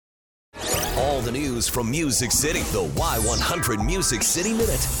All the news from Music City. The Y100 Music City Minute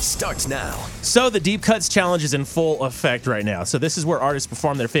starts now. So the Deep Cuts Challenge is in full effect right now. So this is where artists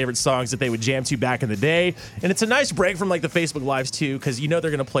perform their favorite songs that they would jam to back in the day. And it's a nice break from like the Facebook Lives too, because you know they're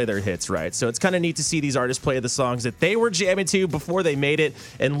going to play their hits, right? So it's kind of neat to see these artists play the songs that they were jamming to before they made it.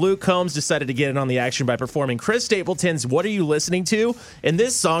 And Luke Combs decided to get in on the action by performing Chris Stapleton's What Are You Listening To? And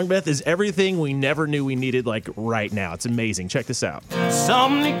this song, Beth, is everything we never knew we needed like right now. It's amazing. Check this out.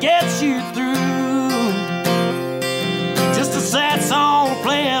 Something that gets you through. Just a sad song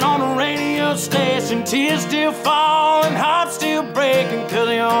playing on the radio station. Tears still falling, hearts still breaking, 'cause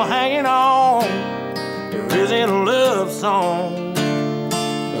you're hanging on. There isn't a love song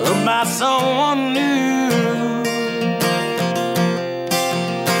about someone new.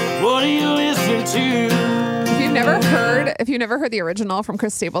 What are you listening to? If you've never heard the original from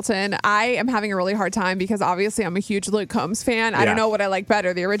Chris Stapleton, I am having a really hard time because obviously I'm a huge Luke Combs fan. I don't know what I like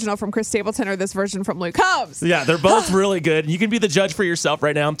better, the original from Chris Stapleton or this version from Luke Combs. Yeah, they're both really good. You can be the judge for yourself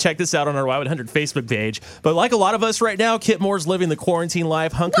right now. Check this out on our Y100 Facebook page. But like a lot of us right now, Kip Moore's living the quarantine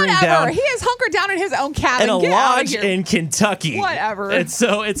life, hunkering down. He is hunkered down in his own cabin. In a lodge in Kentucky. Whatever. And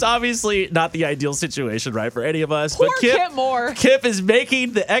so it's obviously not the ideal situation, right, for any of us. Poor but Kip Moore. Kip is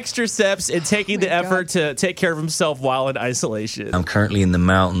making the extra steps and taking the effort to take care of himself while in isolation. I'm currently in the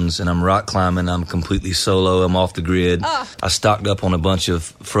mountains and I'm rock climbing. I'm completely solo. I'm off the grid. I stocked up on a bunch of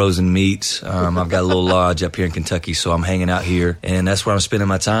frozen meats. I've got a little lodge up here in Kentucky, so I'm hanging out here, and that's where I'm spending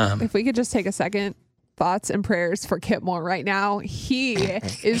my time. If we could just take a second. Thoughts and prayers for Kip Moore right now. He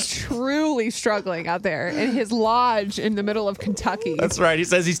is truly struggling out there in his lodge in the middle of Kentucky. That's right. He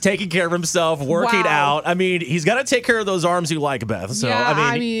says he's taking care of himself, working out. I mean, he's got to take care of those arms you like, Beth. So, yeah,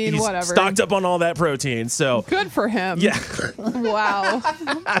 I mean he's whatever. Stocked up on all that protein. So good for him. Yeah. Wow.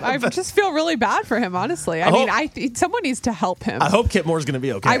 I just feel really bad for him, honestly. I mean, someone needs to help him. I hope Kip Moore's going to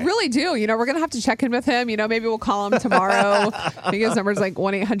be okay. I really do. You know, we're going to have to check in with him. You know, maybe we'll call him tomorrow. I think his number's like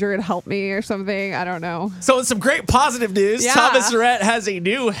 1-800-HELP-ME or something. I don't know. So it's some great positive news. Yeah. Thomas Rhett has a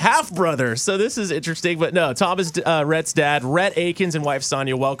new half-brother. So this is interesting. But no, Thomas Rhett's dad, Rhett Akins, and wife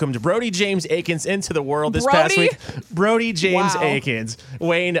Sonia welcomed Brody James Akins into the world this past week. Brody James Akins,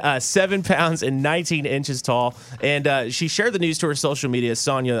 weighing 7 pounds and 19 inches tall. And she shared the news to her social media,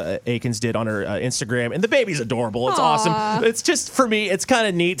 Sonia Akins did on her Instagram. And the baby's adorable. It's awesome. It's just, for me, it's kind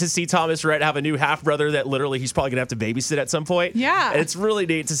of neat to see Thomas Rhett have a new half-brother that literally he's probably going to have to babysit at some point. Yeah. And it's really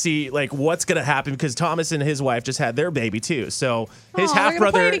neat to see like what's going to happen because Thomas and his wife just had their baby too. So his half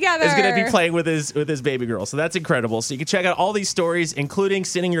brother is going to be playing with his baby girl. So that's incredible. So you can check out all these stories, including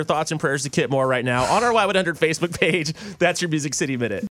sending your thoughts and prayers to Kip Moore right now on our Y100 Facebook page. That's your Music City Minute.